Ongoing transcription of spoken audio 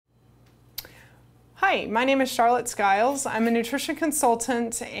Hi, my name is Charlotte Skiles. I'm a nutrition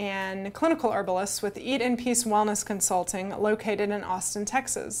consultant and clinical herbalist with Eat in Peace Wellness Consulting located in Austin,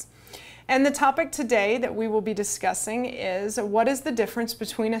 Texas. And the topic today that we will be discussing is what is the difference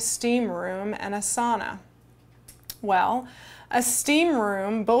between a steam room and a sauna? Well, a steam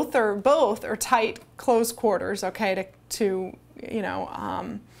room, both are tight, closed quarters, okay, to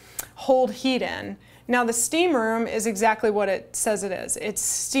hold heat in. Now the steam room is exactly what it says it is. It's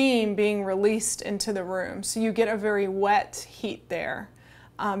steam being released into the room, so you get a very wet heat there,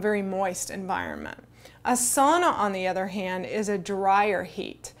 very moist environment. A sauna, on the other hand, is a drier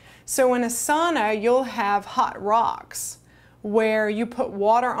heat. So in a sauna, you'll have hot rocks where you put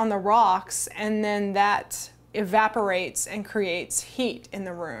water on the rocks and then that evaporates and creates heat in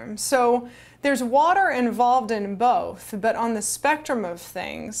the room. So there's water involved in both, but on the spectrum of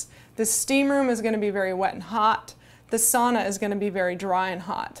things, the steam room is going to be very wet and hot. The sauna is going to be very dry and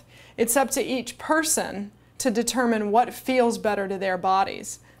hot. It's up to each person to determine what feels better to their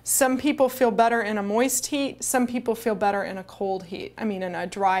bodies. Some people feel better in a moist heat. Some people feel better in a cold heat, in a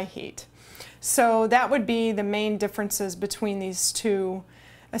dry heat. So that would be the main differences between these two,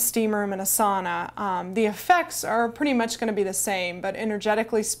 a steam room and a sauna. The effects are pretty much going to be the same, but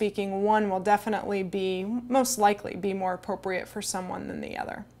energetically speaking, one will definitely most likely be more appropriate for someone than the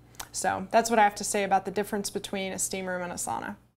other. So that's what I have to say about the difference between a steam room and a sauna.